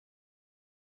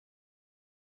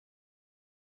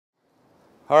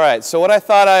All right, so what I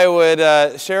thought I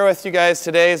would share with you guys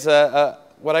today is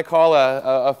what I call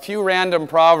a few random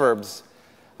proverbs.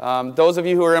 Those of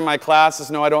you who are in my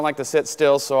classes know I don't like to sit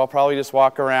still, so I'll probably just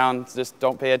walk around, just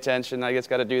don't pay attention. I just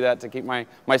got to do that to keep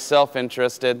myself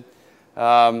interested.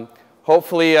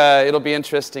 Hopefully it'll be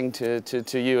interesting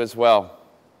to you as well.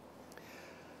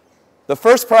 The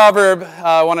first proverb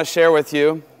I want to share with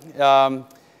you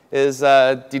is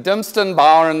Die dümmsten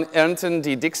Bauern ernten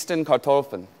die dicksten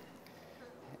Kartoffeln.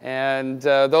 And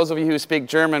those of you who speak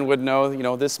German would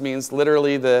know, this means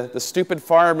literally the stupid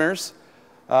farmers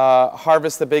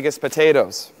harvest the biggest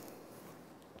potatoes.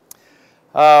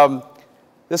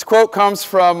 This quote comes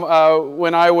from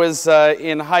when I was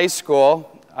in high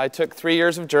school. I took 3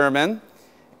 years of German,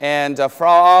 and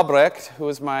Frau Albrecht, who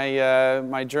was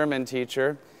my German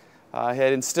teacher,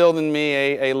 had instilled in me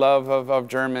a love of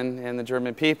German and the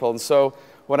German people. And so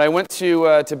when I went to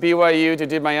BYU to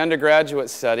do my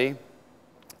undergraduate study,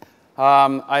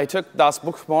 I took Das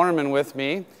Buch Mormon with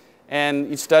me,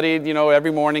 and studied,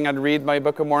 every morning I'd read my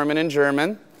Book of Mormon in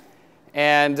German.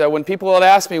 And when people would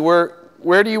ask me,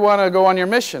 where do you want to go on your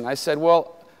mission? I said,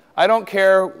 well, I don't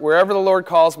care wherever the Lord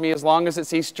calls me as long as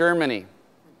it's East Germany.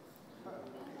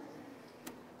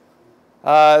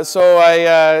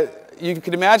 You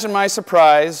can imagine my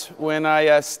surprise when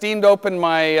I steamed open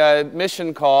my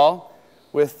mission call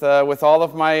with all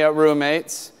of my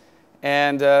roommates.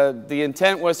 And the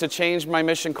intent was to change my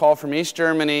mission call from East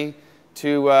Germany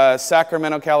to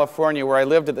Sacramento, California, where I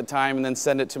lived at the time, and then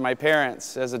send it to my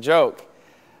parents as a joke.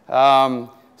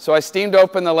 So I steamed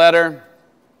open the letter,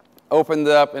 opened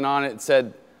it up, and on it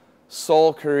said,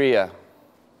 Seoul, Korea.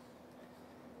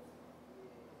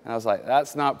 And I was like,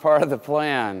 that's not part of the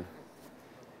plan.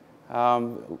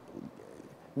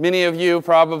 Many of you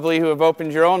probably who have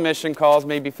opened your own mission calls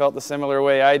maybe felt the similar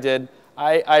way I did.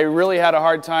 I really had a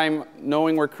hard time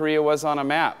knowing where Korea was on a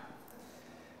map,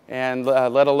 and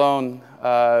let alone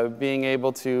being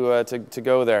able to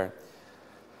go there.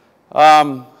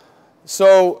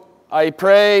 So I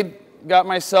prayed, got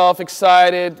myself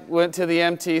excited, went to the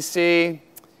MTC,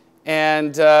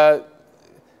 and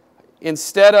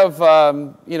instead of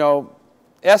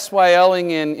SYLing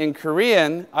in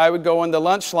Korean, I would go into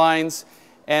lunch lines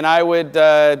and I would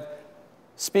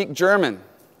speak German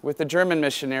with the German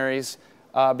missionaries.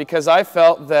 Because I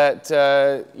felt that,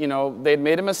 they'd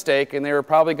made a mistake and they were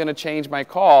probably going to change my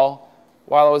call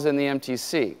while I was in the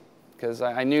MTC, because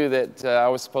I knew that I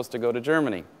was supposed to go to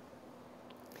Germany.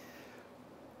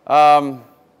 Well,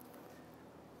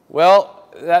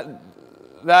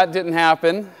 that didn't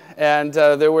happen, and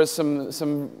there was some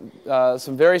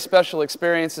very special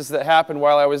experiences that happened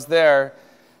while I was there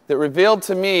that revealed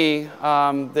to me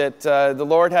that the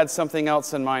Lord had something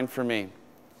else in mind for me.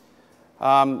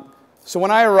 So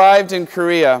when I arrived in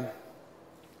Korea,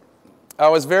 I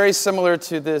was very similar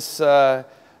to this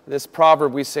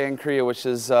proverb we say in Korea, which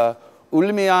is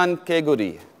울면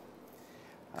개구리.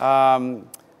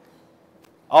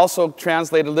 Also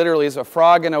translated literally as a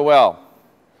frog in a well.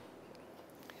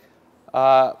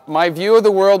 My view of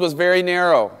the world was very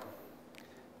narrow.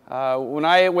 When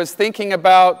I was thinking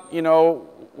about,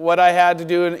 what I had to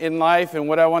do in life and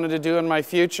what I wanted to do in my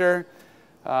future,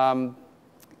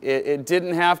 it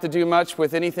didn't have to do much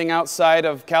with anything outside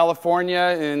of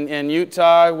California and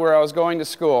Utah, where I was going to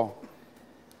school.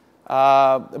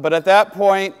 But at that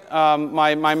point,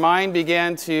 my mind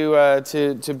began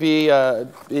to be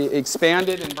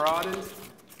expanded and broadened.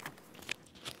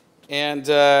 And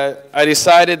I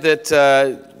decided that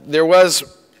there was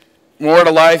more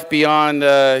to life beyond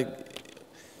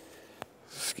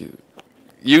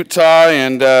Utah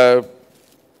and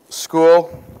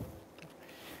school.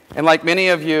 And like many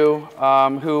of you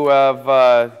who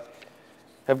have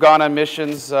gone on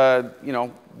missions,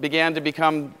 began to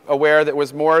become aware that it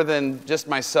was more than just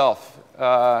myself.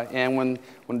 And when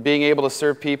being able to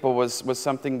serve people was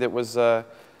something that was a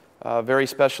very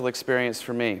special experience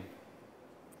for me.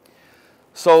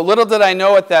 So little did I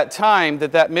know at that time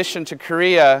that mission to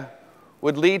Korea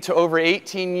would lead to over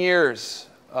 18 years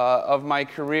of my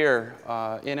career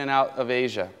in and out of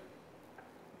Asia.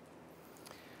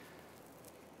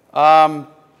 Let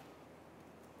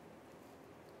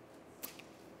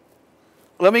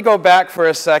me go back for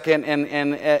a second,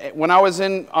 and when I was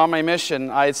on my mission,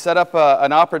 I had set up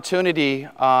an opportunity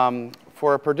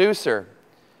for a producer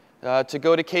to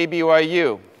go to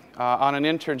KBYU on an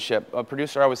internship, a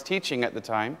producer I was teaching at the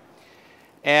time.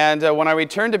 And when I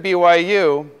returned to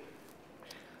BYU,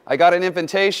 I got an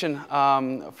invitation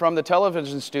from the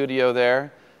television studio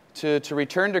there to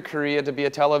return to Korea to be a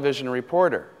television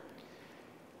reporter.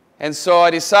 And so I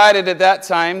decided at that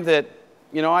time that,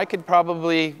 I could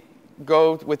probably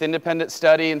go with independent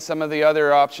study and some of the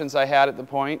other options I had at the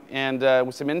point, and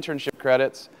with some internship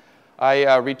credits,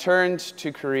 I returned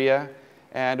to Korea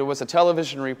and was a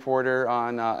television reporter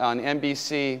on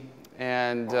NBC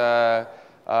and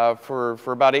for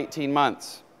about 18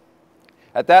 months.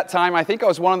 At that time, I think I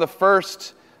was one of the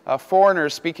first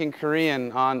foreigners speaking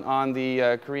Korean on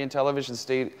the Korean television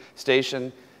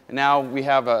station. And now we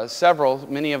have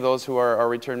many of those who are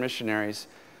returned missionaries.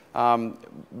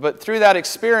 But through that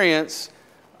experience,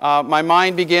 my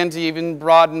mind began to even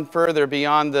broaden further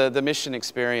beyond the mission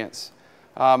experience.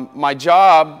 My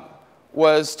job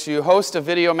was to host a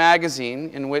video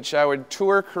magazine in which I would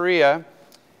tour Korea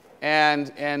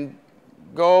and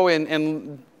go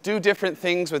and do different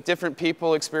things with different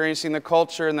people, experiencing the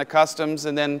culture and the customs,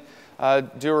 and then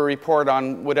do a report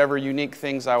on whatever unique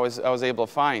things I was able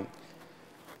to find.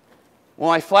 Well,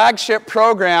 my flagship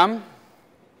program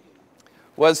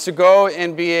was to go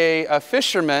and be a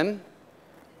fisherman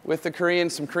with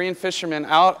some Korean fishermen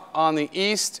out on the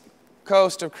east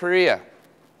coast of Korea,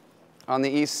 on the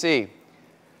East Sea.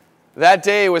 That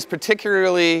day was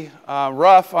particularly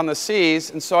rough on the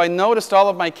seas, and so I noticed all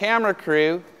of my camera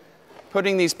crew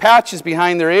putting these patches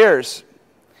behind their ears.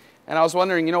 And I was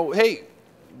wondering, hey,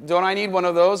 don't I need one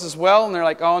of those as well? And they're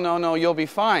like, oh, no, you'll be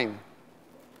fine.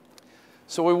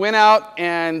 So we went out,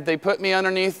 and they put me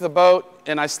underneath the boat,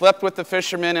 and I slept with the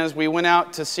fishermen as we went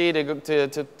out to sea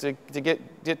to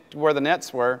get where the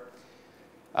nets were.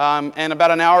 And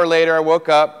about an hour later, I woke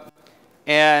up,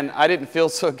 and I didn't feel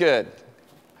so good.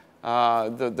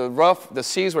 The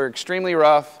seas were extremely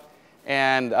rough,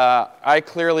 and I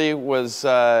clearly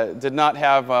did not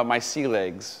have my sea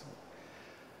legs.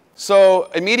 So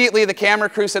immediately the camera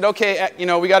crew said, okay,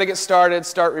 we got to get started,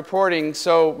 start reporting.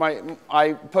 So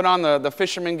I put on the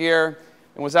fisherman gear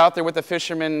and was out there with the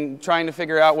fishermen trying to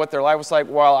figure out what their life was like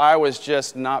while I was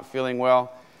just not feeling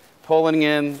well, pulling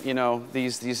in,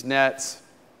 these nets.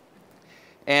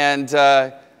 And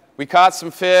we caught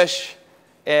some fish,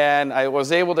 and I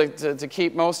was able to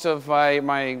keep most of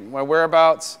my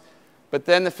whereabouts. But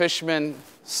then the fisherman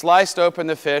sliced open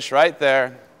the fish right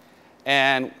there,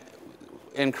 and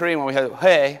in Korean, when we had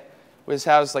hae, was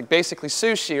like basically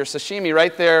sushi or sashimi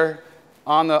right there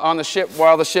on the ship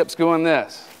while the ship's doing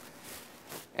this.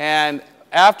 And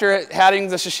after having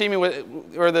the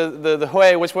sashimi or the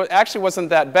hae, which actually wasn't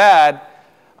that bad,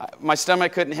 my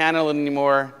stomach couldn't handle it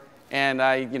anymore, and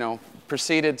I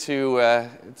proceeded to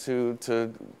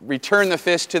return the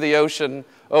fish to the ocean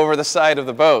over the side of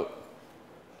the boat.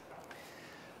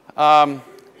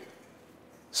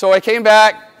 So I came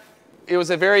back. It was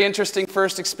a very interesting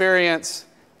first experience,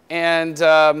 and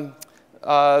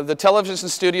the television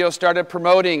studio started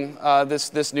promoting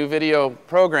this new video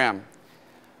program.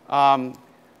 I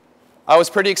was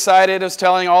pretty excited. I was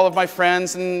telling all of my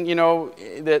friends, and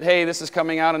that hey, this is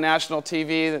coming out on national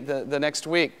TV the next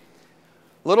week.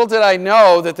 Little did I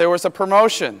know that there was a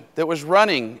promotion that was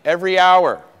running every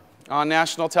hour on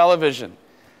national television,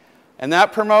 and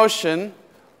that promotion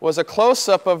was a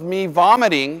close-up of me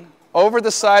vomiting over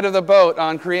the side of the boat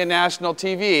on Korean national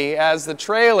TV as the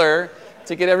trailer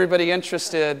to get everybody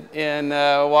interested in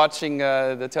watching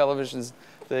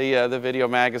the video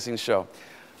magazine show.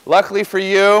 Luckily for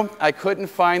you, I couldn't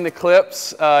find the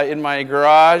clips in my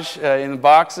garage in the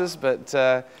boxes, but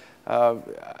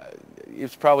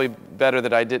it's probably better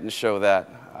that I didn't show that.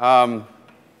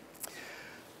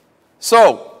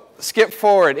 So, skip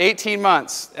forward 18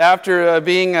 months after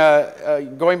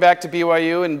going back to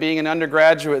BYU and being an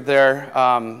undergraduate there.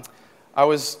 I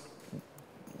was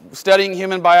studying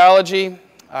human biology.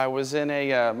 I was in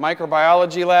a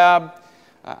microbiology lab.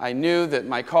 I knew that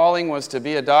my calling was to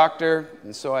be a doctor,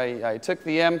 and so I took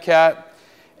the MCAT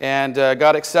and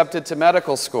got accepted to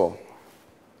medical school.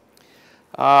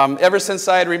 Ever since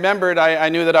I had remembered, I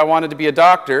knew that I wanted to be a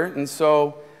doctor, and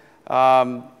so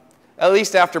at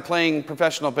least after playing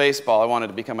professional baseball, I wanted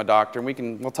to become a doctor,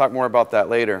 and we'll talk more about that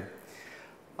later.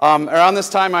 Around this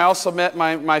time, I also met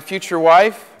my future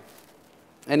wife,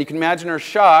 and you can imagine her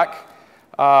shock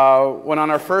when on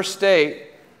our first date,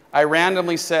 I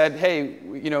randomly said, hey,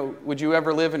 would you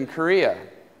ever live in Korea?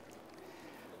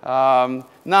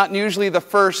 Not usually the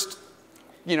first,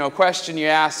 question you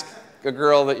ask a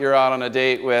girl that you're out on a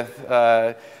date with.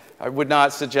 I would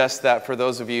not suggest that for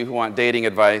those of you who want dating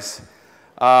advice.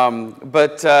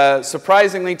 But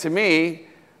surprisingly to me,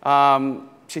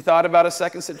 she thought about it a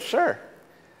second and said, sure.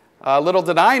 Little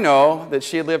did I know that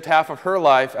she had lived half of her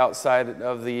life outside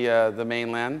of the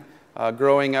mainland,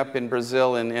 growing up in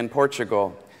Brazil and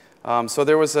Portugal. So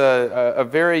there was a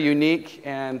very unique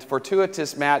and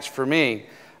fortuitous match for me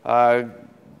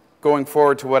going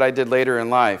forward to what I did later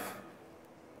in life.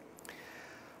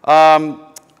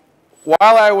 While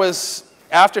I was,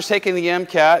 after taking the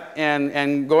MCAT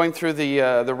and going through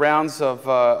the rounds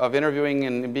of interviewing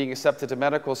and being accepted to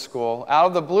medical school, out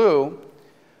of the blue,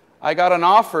 I got an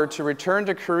offer to return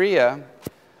to Korea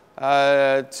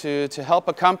to help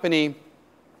a company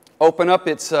open up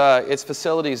its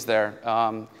facilities there.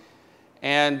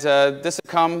 This had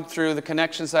come through the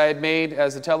connections I had made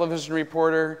as a television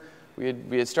reporter.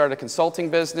 We had started a consulting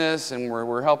business, and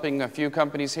we're helping a few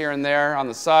companies here and there on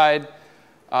the side.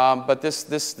 But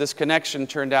this connection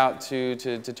turned out to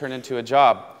turn into a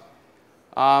job.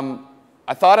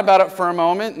 I thought about it for a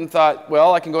moment and thought,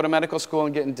 well, I can go to medical school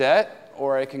and get in debt,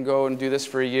 or I can go and do this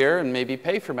for a year and maybe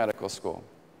pay for medical school.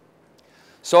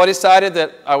 So I decided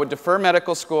that I would defer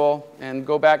medical school and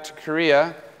go back to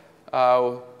Korea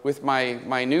with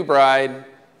my new bride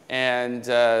and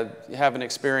have an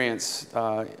experience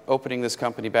opening this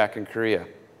company back in Korea.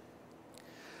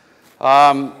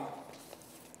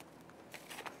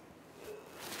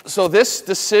 So this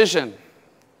decision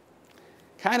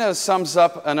kind of sums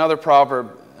up another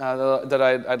proverb that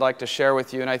I'd like to share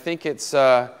with you, and I think it's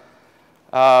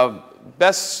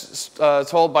best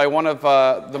told by one of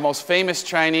the most famous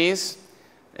Chinese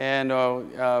and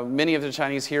many of the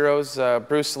Chinese heroes,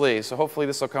 Bruce Lee. So hopefully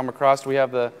this will come across. Do we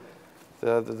have the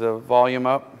volume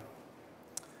up?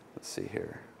 Let's see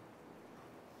here.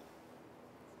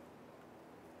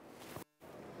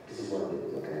 This is what we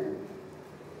look at.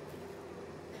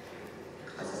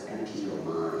 I said, empty your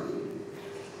mind.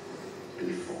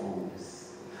 Be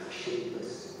formless,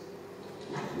 shapeless,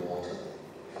 like water.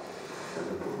 When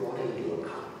you put water into a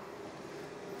cup,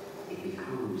 it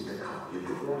becomes the cup. You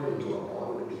put water into a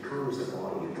bottle, it becomes the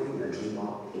bottle. You put it in a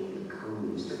teapot, it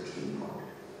becomes the teapot.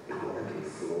 Now water can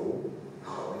flow,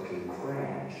 how it can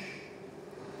crash.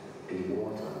 Be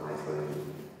water, my friend.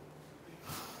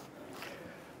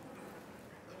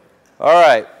 All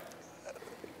right.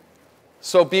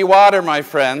 So be water, my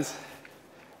friends.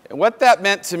 And what that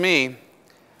meant to me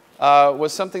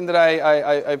was something that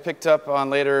I picked up on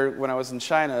later when I was in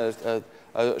China,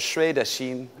 shui de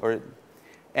xin,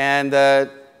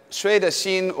 shui de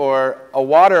xin, or a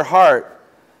water heart,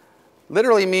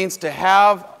 literally means to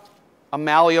have a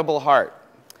malleable heart,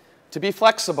 to be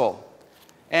flexible.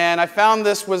 And I found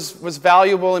this was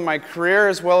valuable in my career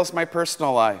as well as my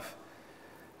personal life.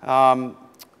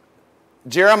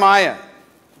 Jeremiah,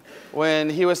 when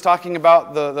he was talking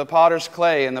about the potter's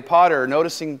clay and the potter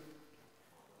noticing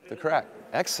the crack.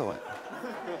 Excellent.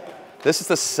 This is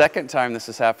the second time this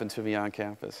has happened to me on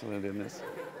campus. I'm doing this.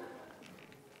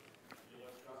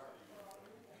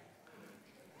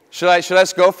 Should I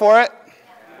go for it?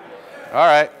 All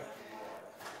right.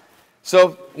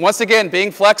 So once again,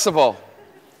 being flexible.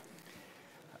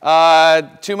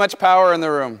 Too much power in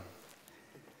the room.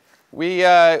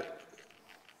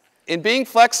 In being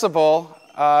flexible,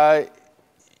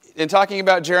 in talking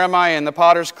about Jeremiah and the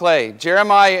potter's clay,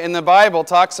 Jeremiah in the Bible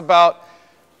talks about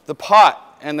the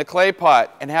pot and the clay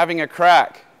pot and having a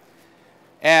crack.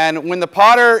 And when the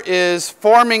potter is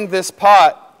forming this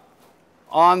pot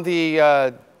on the,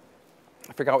 I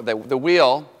forgot what the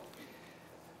wheel,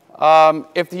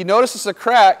 if he notices a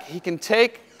crack, he can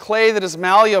take clay that is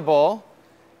malleable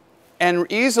and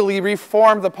easily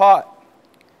reform the pot.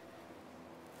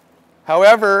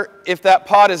 However, if that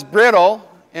pot is brittle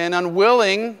and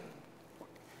unwilling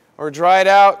or dried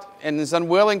out and is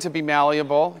unwilling to be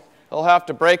malleable, he'll have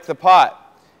to break the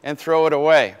pot and throw it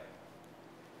away.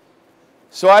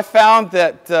 So I found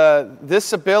that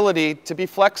this ability to be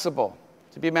flexible,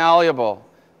 to be malleable,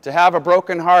 to have a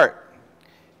broken heart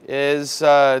has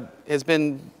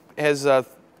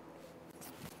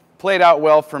played out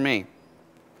well for me.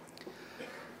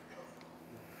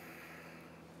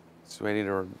 So I need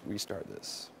to restart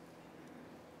this.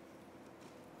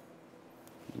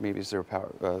 Maybe is there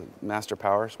a master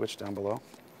power switch down below?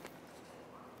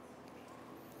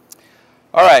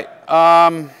 All right.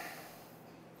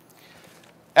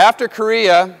 After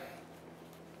Korea,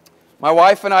 my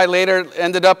wife and I later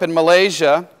ended up in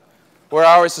Malaysia, where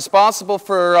I was responsible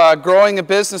for growing a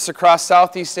business across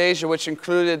Southeast Asia, which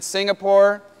included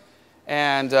Singapore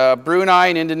and Brunei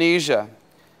and Indonesia.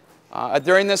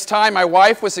 During this time, my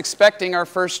wife was expecting our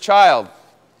first child.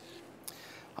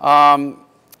 After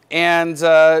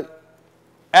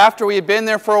we had been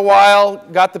there for a while,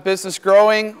 got the business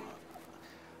growing,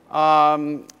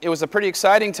 it was a pretty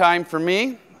exciting time for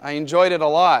me. I enjoyed it a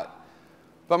lot.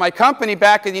 But my company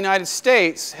back in the United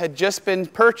States had just been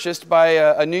purchased by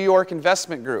a New York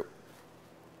investment group.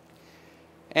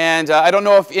 And I don't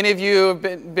know if any of you have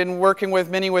been working with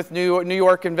many with New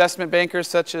York investment bankers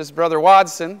such as Brother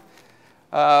Watson,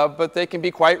 but they can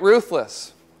be quite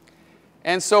ruthless.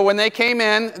 And so when they came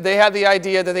in, they had the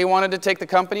idea that they wanted to take the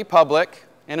company public.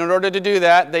 And in order to do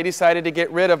that, they decided to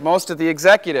get rid of most of the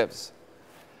executives.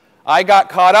 I got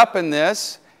caught up in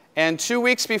this, and 2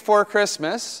 weeks before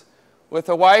Christmas, with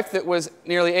a wife that was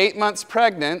nearly 8 months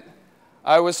pregnant,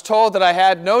 I was told that I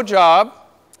had no job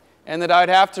and that I'd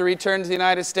have to return to the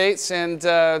United States and,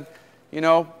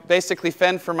 basically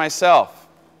fend for myself.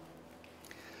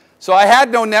 So I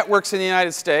had no networks in the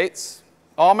United States.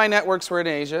 All my networks were in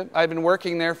Asia. I'd been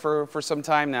working there for some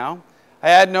time now. I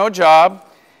had no job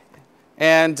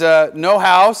and no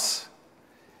house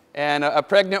and a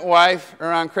pregnant wife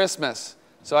around Christmas.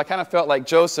 So I kind of felt like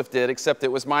Joseph did, except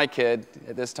it was my kid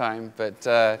at this time. But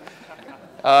so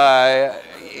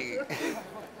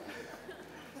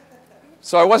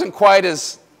I wasn't quite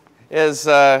as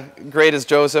great as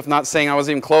Joseph, not saying I was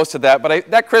even close to that, but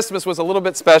that Christmas was a little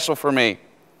bit special for me.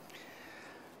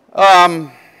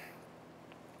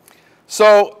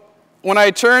 So when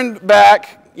I turned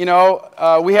back,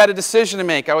 we had a decision to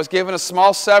make. I was given a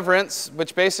small severance,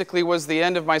 which basically was the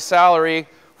end of my salary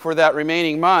for that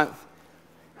remaining month.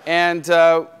 And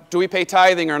do we pay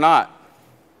tithing or not?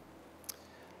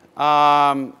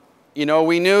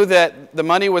 We knew that the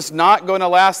money was not going to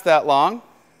last that long.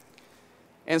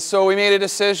 And so we made a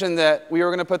decision that we were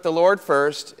going to put the Lord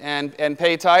first and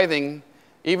pay tithing,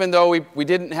 even though we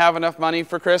didn't have enough money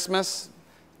for Christmas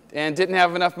and didn't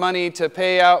have enough money to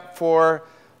pay out for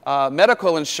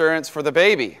medical insurance for the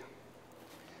baby.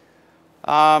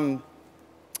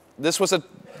 This was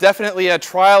definitely a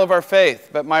trial of our faith,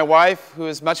 but my wife, who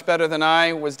is much better than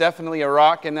I, was definitely a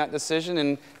rock in that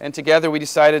decision, and together we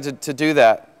decided to do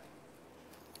that.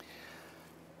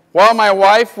 While my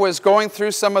wife was going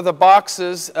through some of the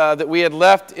boxes that we had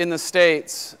left in the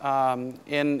States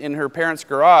in her parents'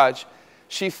 garage,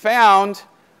 she found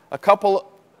a couple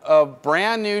of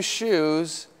brand new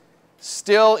shoes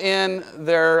still in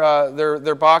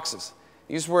their boxes.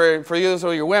 These were, for those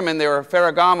of you women, they were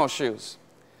Ferragamo shoes.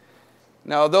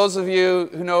 Now, those of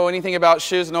you who know anything about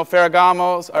shoes know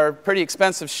Ferragamos are pretty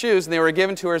expensive shoes, and they were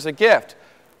given to her as a gift.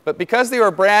 But because they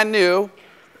were brand new,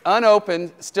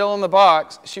 unopened, still in the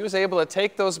box, she was able to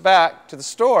take those back to the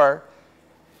store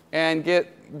and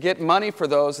get money for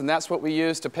those, and that's what we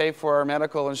used to pay for our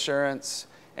medical insurance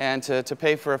and to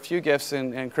pay for a few gifts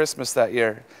in Christmas that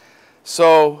year.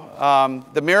 So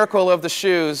the miracle of the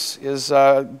shoes is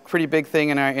a pretty big thing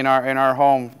in our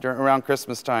home around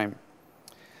Christmas time.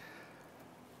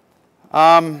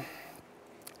 But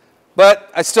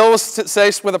I still was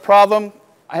faced with a problem.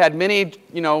 I had many,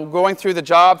 going through the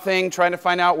job thing, trying to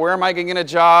find out where am I going to get a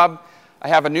job. I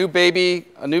have a new baby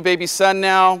son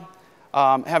now.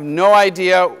 Have no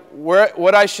idea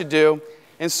what I should do.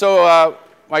 And so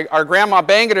our grandma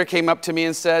Bangeter came up to me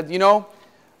and said,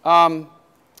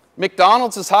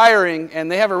 McDonald's is hiring, and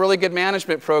they have a really good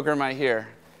management program, I hear.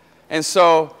 And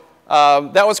so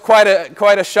that was quite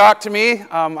a shock to me.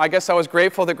 I guess I was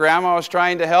grateful that Grandma was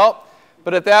trying to help.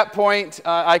 But at that point,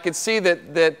 I could see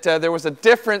that there was a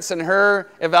difference in her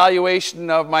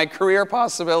evaluation of my career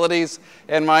possibilities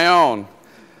and my own.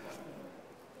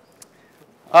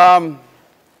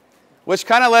 Which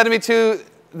kind of led me to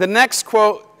the next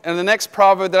quote and the next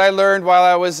proverb that I learned while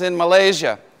I was in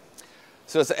Malaysia.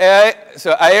 So it's air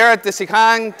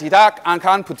desikang tidak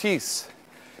akan putis,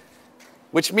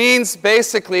 which means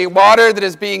basically water that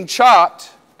is being chopped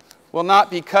will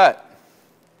not be cut.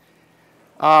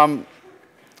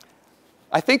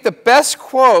 I think the best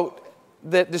quote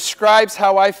that describes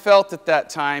how I felt at that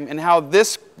time and how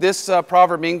this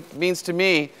proverb means to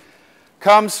me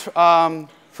comes from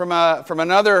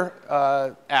another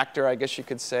actor, I guess you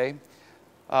could say.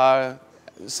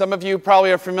 Some of you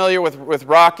probably are familiar with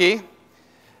Rocky,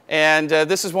 and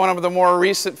this is one of the more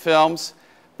recent films.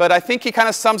 But I think he kind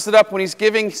of sums it up when he's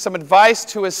giving some advice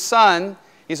to his son.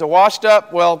 He's a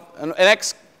washed-up, an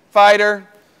ex-fighter,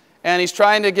 and he's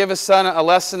trying to give his son a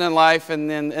lesson in life, and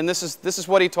this is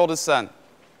what he told his son.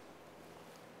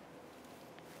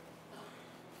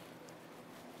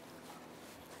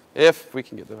 If we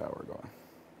can get the power going.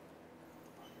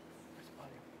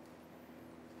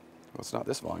 Well, it's not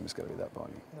this volume, it's got to be that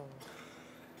volume. No.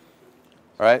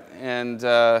 All right, and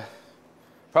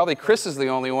probably Chris is the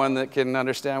only one that can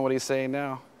understand what he's saying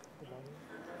now.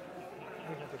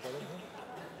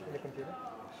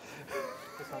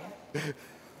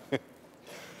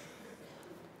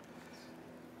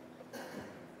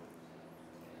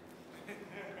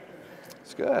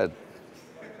 It's good.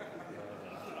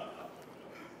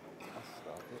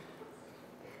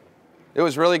 It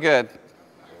was really good.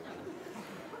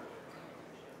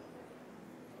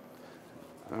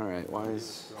 All right, why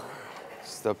is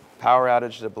the power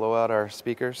outage to blow out our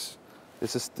speakers?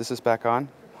 This is back on.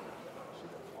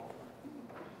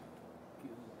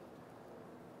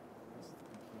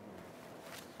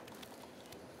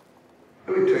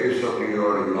 Let me tell you something you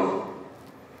already know.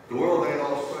 The world ain't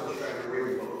all sunshine and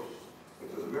rainbows.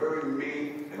 It's a very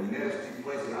mean and nasty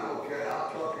place, and I don't care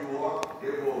how tough you are,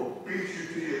 it will beat you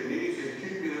to your knees and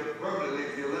keep you there permanently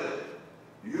if you let it.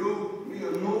 You, me,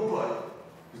 or nobody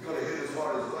is going to hit as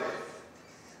hard as life.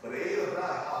 But it ain't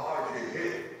about how hard you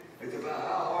hit. It's about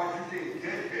how hard you can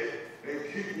get hit and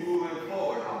keep moving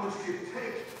forward. How much you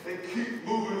take and keep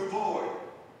moving forward.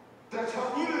 That's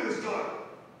how winning is done.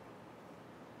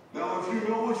 Now, if you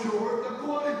know what you're worth, then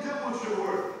go out and get what you're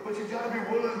worth. But you gotta be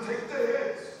willing to take the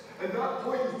hits and not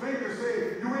pointing fingers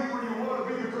saying you ain't where you want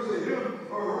to be because of him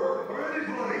or her or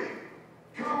anybody.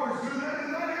 Cowards do that,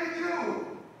 and that ain't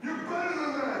you. You're better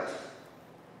than that.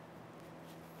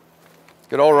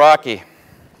 Good old Rocky.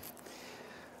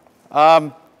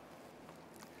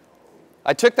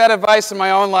 I took that advice in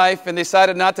my own life and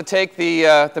decided not to take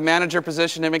the manager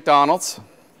position at McDonald's.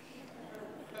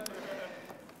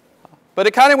 But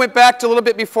it kind of went back to a little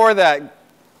bit before that.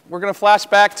 We're going to flash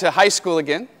back to high school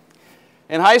again.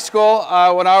 In high school,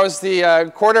 when I was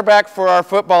the quarterback for our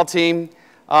football team,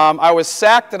 I was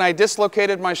sacked and I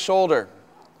dislocated my shoulder.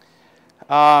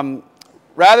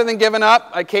 Rather than giving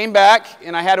up, I came back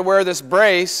and I had to wear this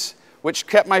brace, which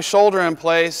kept my shoulder in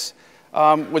place.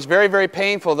 Was very, very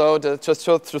painful, though,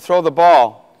 to throw the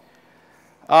ball.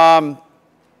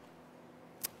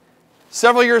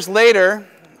 Several years later,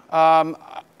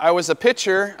 I was a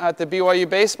pitcher at the BYU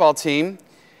baseball team,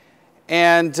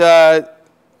 and the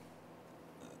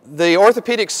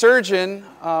orthopedic surgeon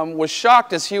was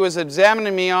shocked as he was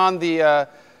examining me on the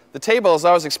table as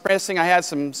I was expressing I had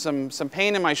some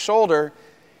pain in my shoulder.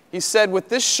 He said, "With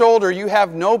this shoulder, you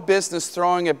have no business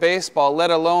throwing a baseball, let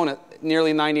alone at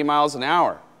nearly 90 miles an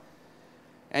hour."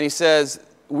 And he says,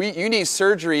 "You need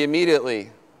surgery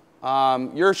immediately.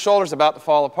 Your shoulder's about to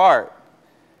fall apart."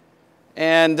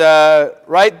 And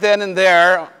right then and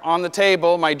there, on the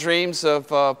table, my dreams of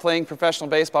playing professional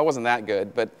baseball, wasn't that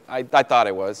good, but I thought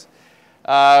it was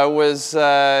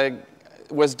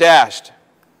dashed.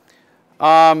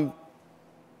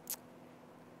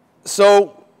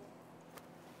 So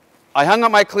I hung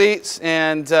up my cleats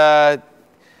and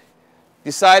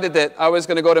decided that I was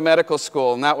going to go to medical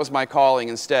school, and that was my calling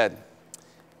instead.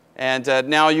 And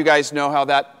now you guys know how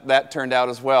that turned out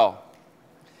as well.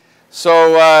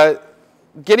 So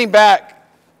getting back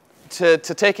to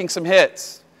taking some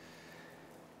hits.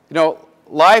 You know,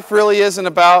 life really isn't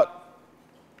about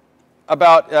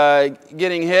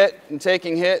getting hit and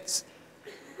taking hits.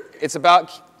 It's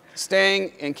about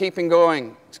staying and keeping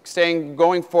going,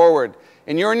 going forward.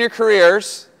 And you're in your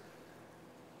careers.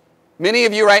 Many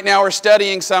of you right now are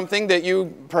studying something that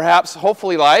you perhaps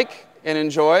hopefully like and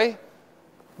enjoy.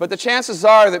 But the chances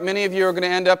are that many of you are going to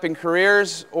end up in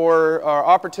careers or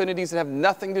opportunities that have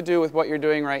nothing to do with what you're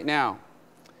doing right now.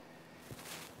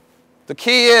 The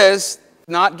key is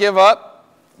not give up,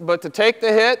 but to take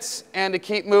the hits and to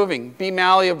keep moving. Be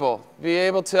malleable. Be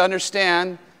able to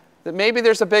understand that maybe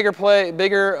there's a bigger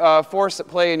force at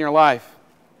play in your life.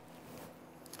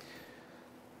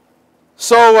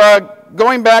 So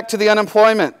going back to the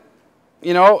unemployment,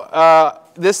 you know,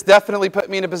 this definitely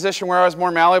put me in a position where I was more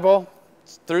malleable.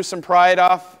 Threw some pride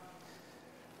off,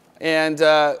 and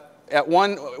at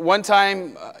one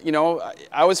time, you know,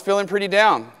 I was feeling pretty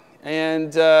down,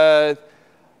 and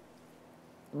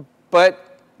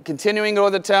but continuing to go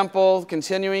to the temple,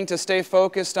 continuing to stay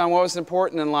focused on what was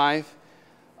important in life,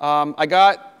 I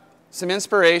got some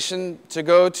inspiration to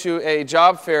go to a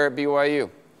job fair at BYU.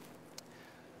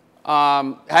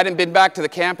 Hadn't been back to the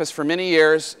campus for many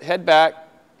years. Head back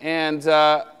and.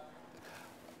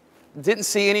 Didn't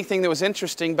see anything that was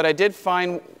interesting, but I did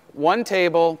find one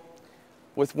table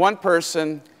with one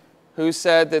person who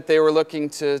said that they were looking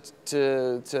to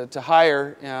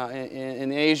hire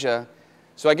in Asia.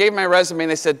 So I gave my resume,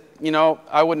 and they said, you know,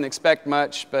 I wouldn't expect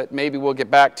much, but maybe we'll get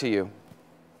back to you.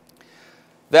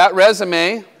 That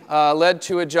resume led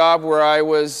to a job where I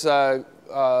was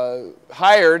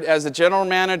hired as a general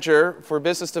manager for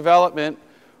business development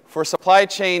for a supply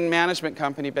chain management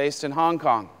company based in Hong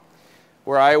Kong,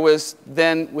 where I was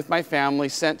then, with my family,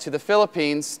 sent to the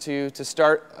Philippines to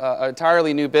start an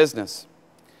entirely new business.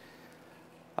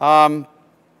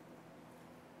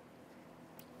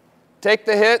 Take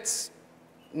the hits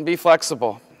and be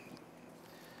flexible.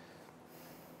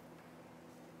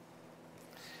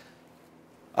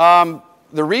 The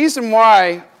reason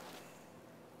why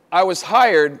I was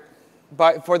hired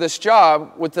for this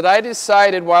job was that I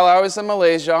decided while I was in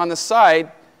Malaysia on the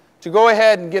side to go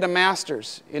ahead and get a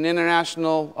master's in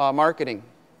international marketing.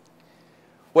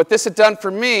 what this had done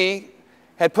for me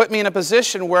had put me in a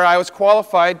position where I was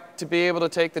qualified to be able to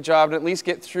take the job and at least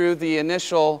get through the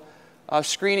initial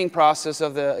screening process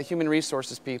of the human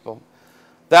resources people.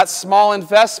 That small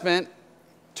investment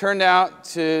turned out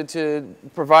to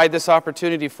provide this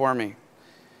opportunity for me.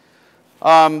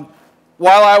 While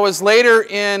I was later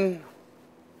in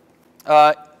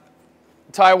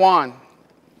Taiwan,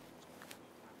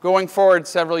 going forward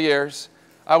several years,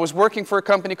 I was working for a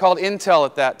company called Intel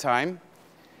at that time,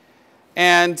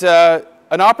 and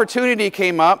an opportunity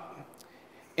came up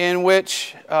in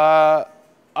which I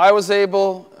was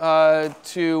able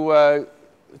to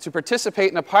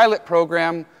participate in a pilot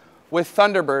program with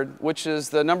Thunderbird, which is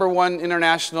the #1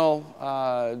 international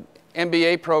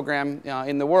MBA program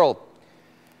in the world.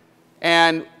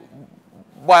 And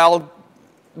while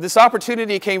this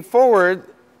opportunity came forward,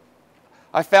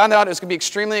 I found out it was going to be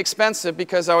extremely expensive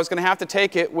because I was going to have to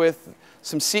take it with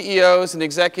some CEOs and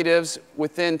executives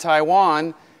within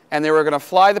Taiwan, and they were going to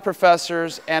fly the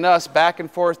professors and us back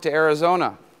and forth to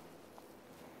Arizona.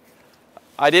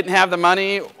 I didn't have the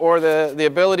money or the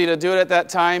ability to do it at that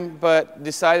time, but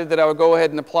decided that I would go ahead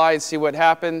and apply and see what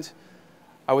happened.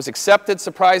 I was accepted,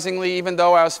 surprisingly, even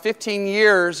though I was 15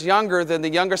 years younger than the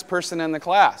youngest person in the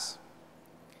class.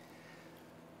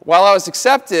 While I was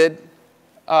accepted,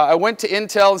 I went to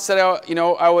Intel and said,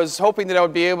 I was hoping that I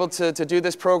would be able to do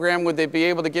this program. Would they be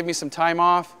able to give me some time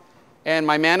off? And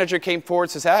my manager came forward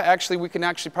and says, actually, we can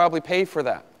actually probably pay for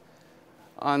that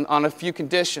on a few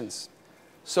conditions.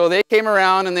 So they came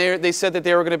around and they said that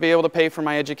they were going to be able to pay for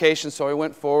my education. So I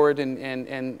went forward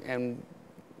and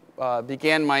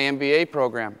began my MBA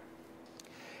program.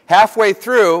 Halfway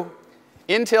through,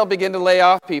 Intel began to lay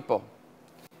off people.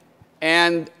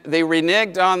 And they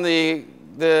reneged on the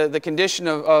condition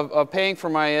of paying for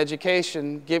my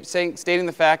education, stating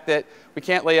the fact that we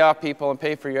can't lay off people and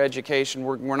pay for your education.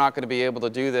 We're not going to be able to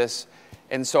do this.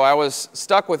 And so I was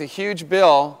stuck with a huge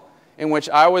bill in which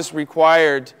I was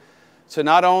required to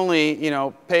not only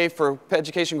pay for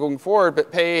education going forward,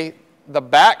 but pay the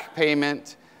back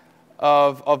payment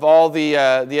of all the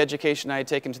education I had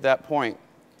taken to that point.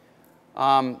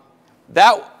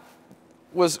 That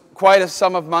was quite a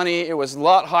sum of money. It was a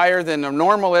lot higher than a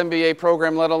normal MBA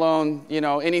program, let alone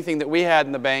anything that we had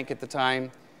in the bank at the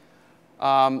time.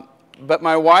 But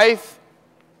my wife,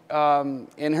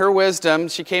 in her wisdom,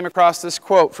 she came across this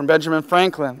quote from Benjamin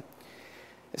Franklin.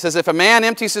 It says, "If a man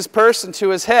empties his purse into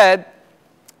his head,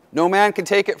 no man can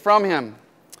take it from him.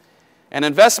 An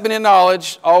investment in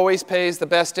knowledge always pays the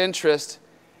best interest."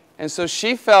 And so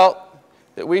she felt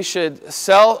that we should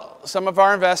sell some of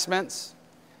our investments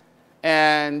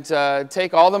and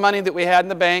take all the money that we had in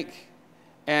the bank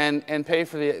and pay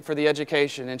for the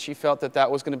education. And she felt that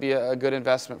that was going to be a good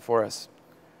investment for us.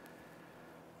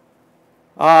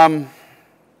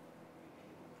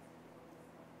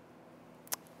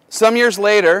 Some years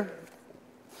later,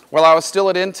 while I was still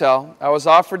at Intel, I was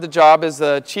offered the job as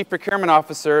the Chief Procurement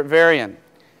Officer at Varian.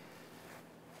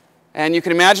 And you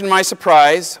can imagine my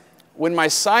surprise when my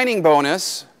signing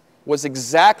bonus was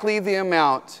exactly the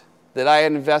amount that I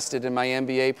had invested in my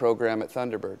MBA program at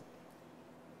Thunderbird.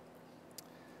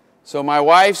 So my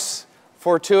wife's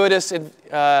fortuitous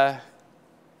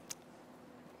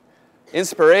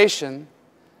inspiration,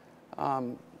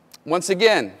 once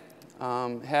again,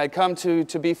 had come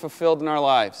to be fulfilled in our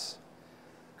lives.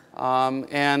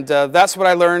 And that's what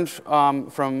I learned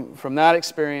from that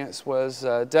experience was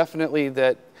definitely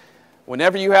that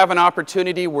whenever you have an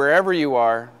opportunity, wherever you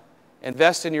are,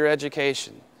 invest in your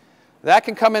education. That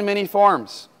can come in many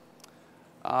forms.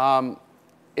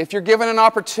 If you're given an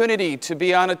opportunity to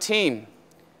be on a team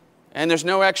and there's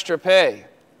no extra pay,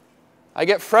 I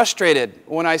get frustrated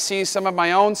when I see some of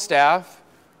my own staff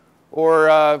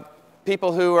or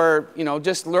people who are,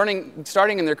 just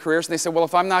starting in their careers, and they say, well,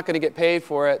 if I'm not going to get paid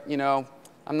for it,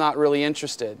 I'm not really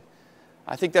interested.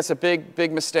 I think that's a big,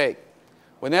 big mistake.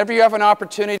 Whenever you have an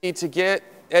opportunity to get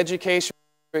education,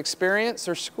 experience,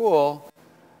 or school,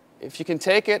 if you can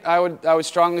take it, I would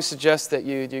strongly suggest that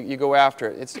you go after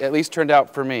it. It's at least turned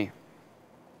out for me.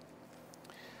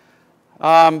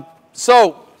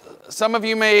 So some of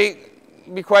you may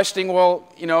be questioning, well,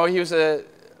 he was a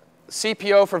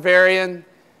CPO for Varian.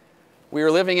 We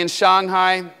were living in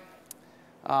Shanghai,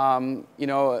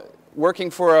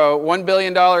 working for a $1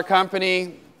 billion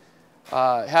company,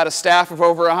 had a staff of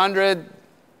over 100.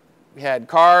 We had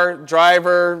car,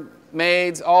 driver,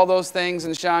 maids, all those things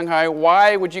in Shanghai.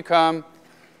 Why would you come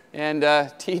and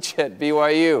teach at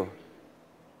BYU?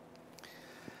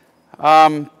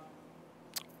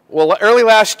 Well, early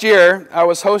last year, I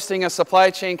was hosting a supply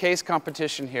chain case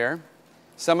competition here.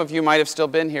 Some of you might have still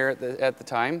been here at the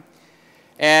time.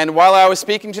 And while I was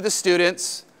speaking to the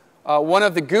students, one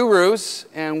of the gurus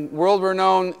and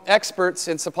world-renowned experts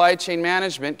in supply chain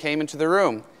management came into the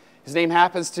room. His name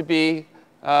happens to be,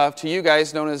 to you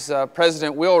guys, known as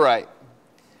President Wheelwright.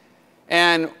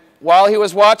 And while he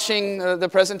was watching the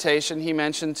presentation, he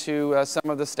mentioned to some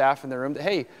of the staff in the room that,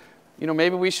 hey, you know,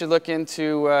 maybe we should look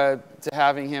into to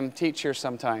having him teach here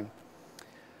sometime.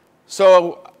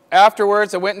 So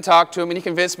afterwards, I went and talked to him, and he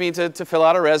convinced me to fill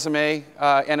out a resume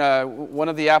and one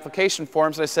of the application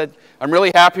forms. I said, I'm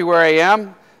really happy where I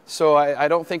am, so I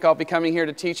don't think I'll be coming here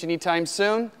to teach anytime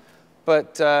soon,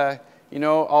 but you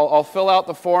know, I'll fill out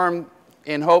the form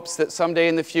in hopes that someday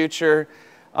in the future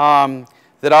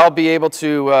that I'll be able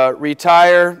to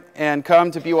retire and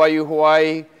come to BYU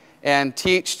Hawaii and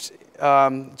teach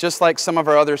just like some of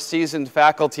our other seasoned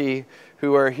faculty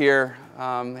who are here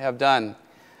have done.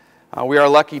 We are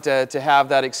lucky to have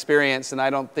that experience, and I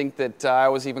don't think that I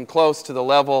was even close to the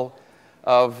level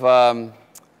of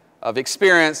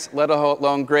experience, let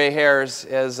alone gray hairs,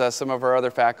 as some of our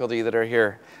other faculty that are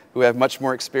here, who have much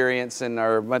more experience and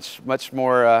are much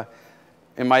more,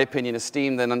 in my opinion,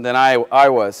 esteemed than I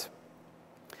was.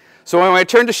 So when I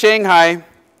turned to Shanghai,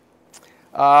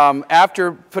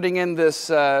 after putting in this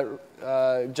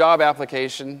job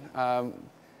application,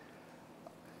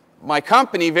 my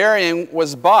company, Varian,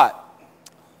 was bought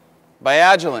by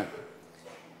Agilent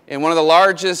in one of the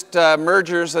largest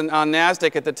mergers on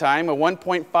NASDAQ at the time, a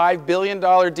 $1.5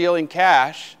 billion deal in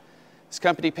cash. This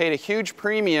company paid a huge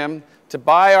premium to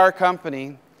buy our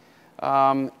company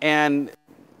and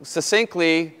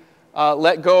succinctly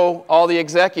let go all the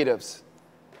executives.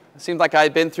 It seemed like I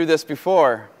had been through this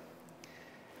before.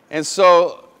 And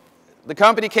so the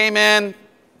company came in,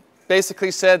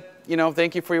 basically said, you know,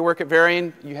 thank you for your work at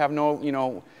Varian. You have no, you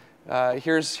know,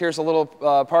 here's a little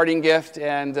parting gift,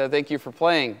 and thank you for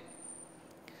playing.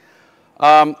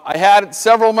 I had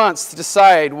several months to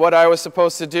decide what I was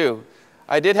supposed to do.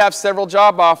 I did have several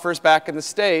job offers back in the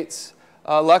States,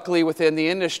 luckily within the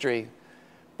industry.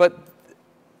 But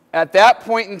at that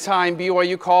point in time,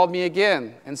 BYU called me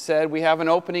again and said, we have an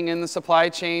opening in the supply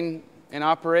chain and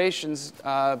operations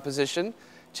position.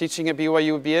 Teaching at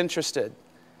BYU would be interested.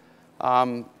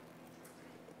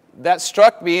 That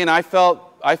struck me, and I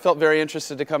felt very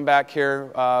interested to come back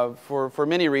here for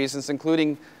many reasons,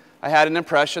 including I had an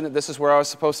impression that this is where I was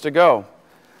supposed to go.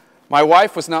 My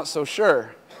wife was not so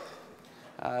sure.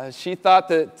 She thought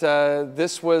that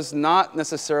this was not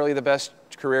necessarily the best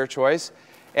career choice,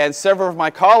 and several of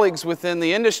my colleagues within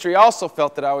the industry also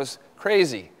felt that I was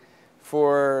crazy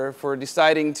for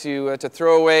deciding to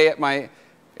throw away at my,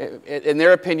 in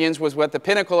their opinions, was what the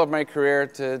pinnacle of my career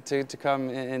to come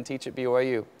and teach at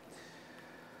BYU.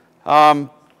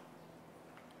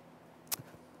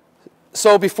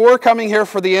 So before coming here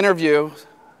for the interview,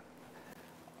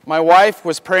 my wife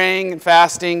was praying and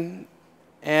fasting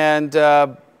and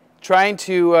trying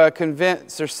to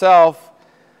convince herself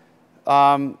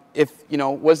if, you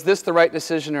know, was this the right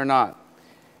decision or not.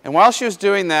 And while she was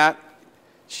doing that,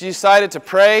 she decided to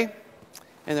pray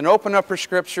and then open up her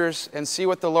scriptures and see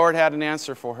what the Lord had an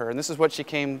answer for her. And this is what she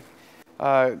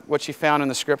found in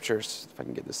the scriptures. If I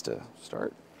can get this to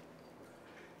start.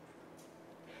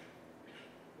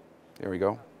 There we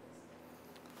go.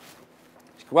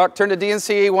 Well, turn to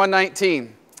DNCA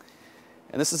 119.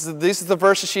 And this is the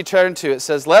verses she turned to. It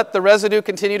says, let the residue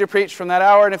continue to preach from that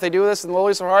hour, and if they do this in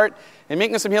lowliness of heart, and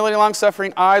meekness and humility and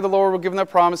long-suffering, I, the Lord, will give them the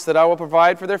promise that I will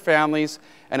provide for their families,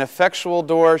 an effectual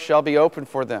door shall be opened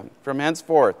for them from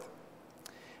henceforth.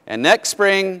 And next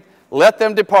spring, let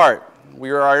them depart.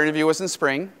 Our interview was in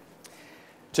spring.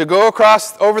 To go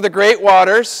across over the great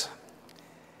waters,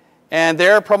 and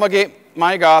there promulgate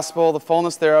my gospel, the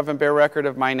fullness thereof, and bear record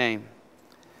of my name.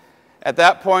 At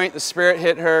that point, the Spirit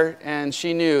hit her, and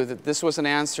she knew that this was an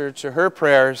answer to her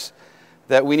prayers,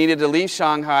 that we needed to leave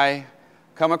Shanghai,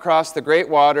 come across the great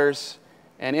waters,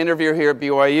 and interview here at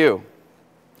BYU.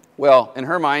 Well, in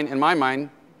her mind, in my mind,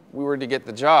 we were to get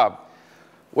the job.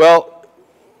 Well,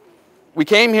 we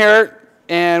came here,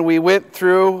 and we went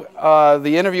through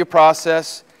the interview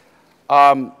process.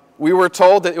 We were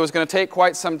told that it was going to take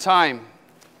quite some time.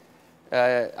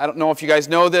 I don't know if you guys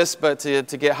know this, but to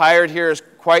get hired here is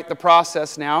quite the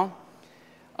process now.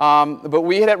 But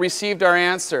we had received our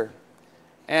answer.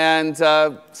 And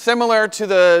similar to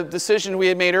the decision we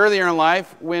had made earlier in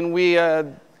life, when we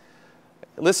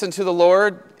listen to the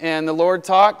Lord and the Lord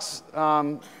talks,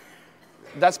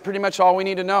 that's pretty much all we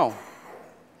need to know.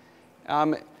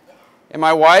 And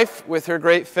my wife, with her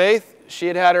great faith, she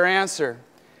had had her answer.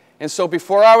 And so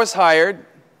before I was hired,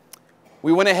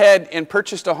 we went ahead and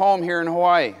purchased a home here in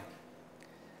Hawaii.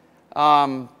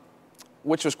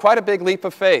 which was quite a big leap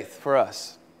of faith for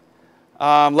us,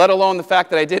 let alone the fact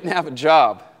that I didn't have a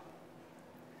job.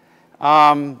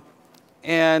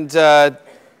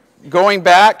 Going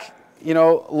back,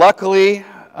 luckily,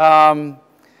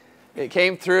 it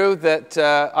came through that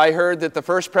I heard that the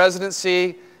first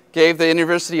presidency gave the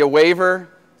university a waiver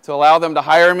to allow them to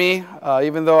hire me,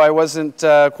 even though I wasn't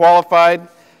qualified.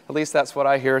 At least that's what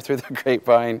I hear through the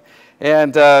grapevine.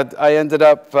 And I ended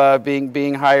up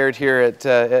being hired here at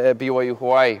BYU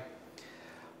Hawaii.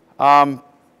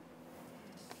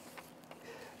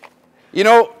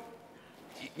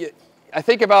 I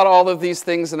think about all of these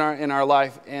things in our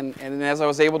life, and as I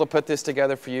was able to put this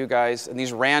together for you guys, and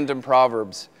these random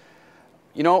proverbs,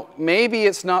 maybe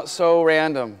it's not so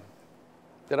random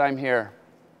that I'm here.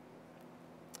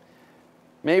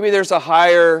 Maybe there's a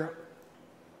higher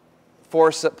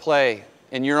force at play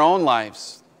in your own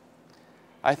lives.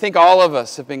 I think all of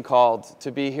us have been called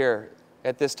to be here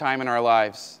at this time in our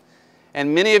lives.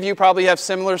 And many of you probably have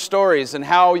similar stories and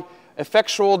how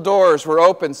effectual doors were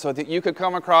opened so that you could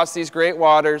come across these great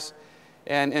waters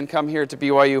and come here to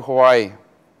BYU Hawaii.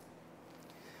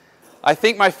 I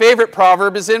think my favorite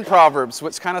proverb is in Proverbs,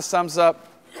 which kind of sums up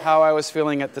how I was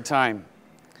feeling at the time.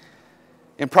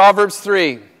 In Proverbs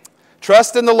 3,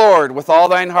 trust in the Lord with all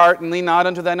thine heart and lean not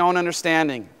unto thine own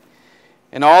understanding.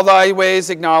 In all thy ways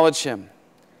acknowledge him,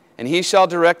 and he shall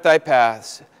direct thy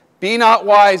paths. Be not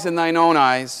wise in thine own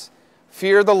eyes.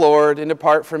 Fear the Lord and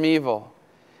depart from evil.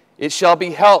 It shall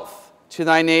be health to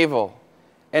thy navel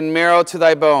and marrow to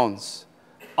thy bones.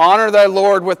 Honor thy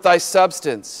Lord with thy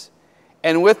substance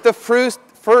and with the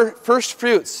first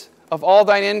fruits of all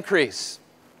thine increase,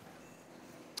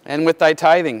 and with thy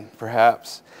tithing,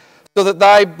 perhaps, so that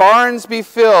thy barns be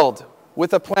filled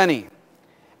with a plenty,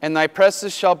 and thy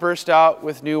presses shall burst out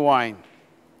with new wine.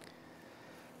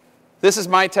 This is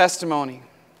my testimony,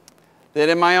 that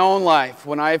in my own life,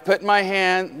 when I have put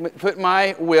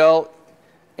my will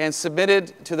and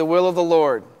submitted to the will of the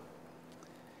Lord,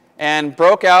 and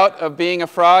broke out of being a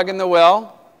frog in the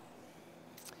well,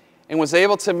 and was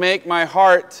able to make my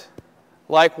heart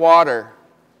like water,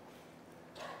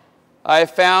 I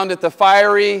have found that the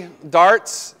fiery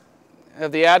darts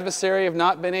of the adversary have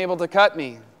not been able to cut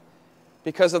me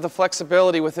because of the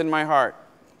flexibility within my heart,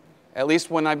 at least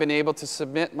when I've been able to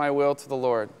submit my will to the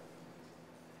Lord.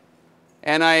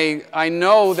 And I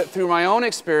know that through my own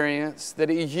experience that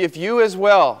if you as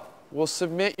well will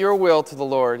submit your will to the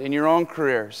Lord in your own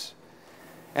careers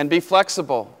and be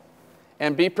flexible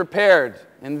and be prepared,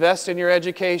 invest in your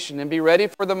education and be ready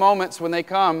for the moments when they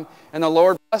come and the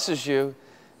Lord blesses you,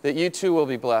 that you too will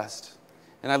be blessed.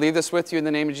 And I leave this with you in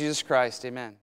the name of Jesus Christ. Amen.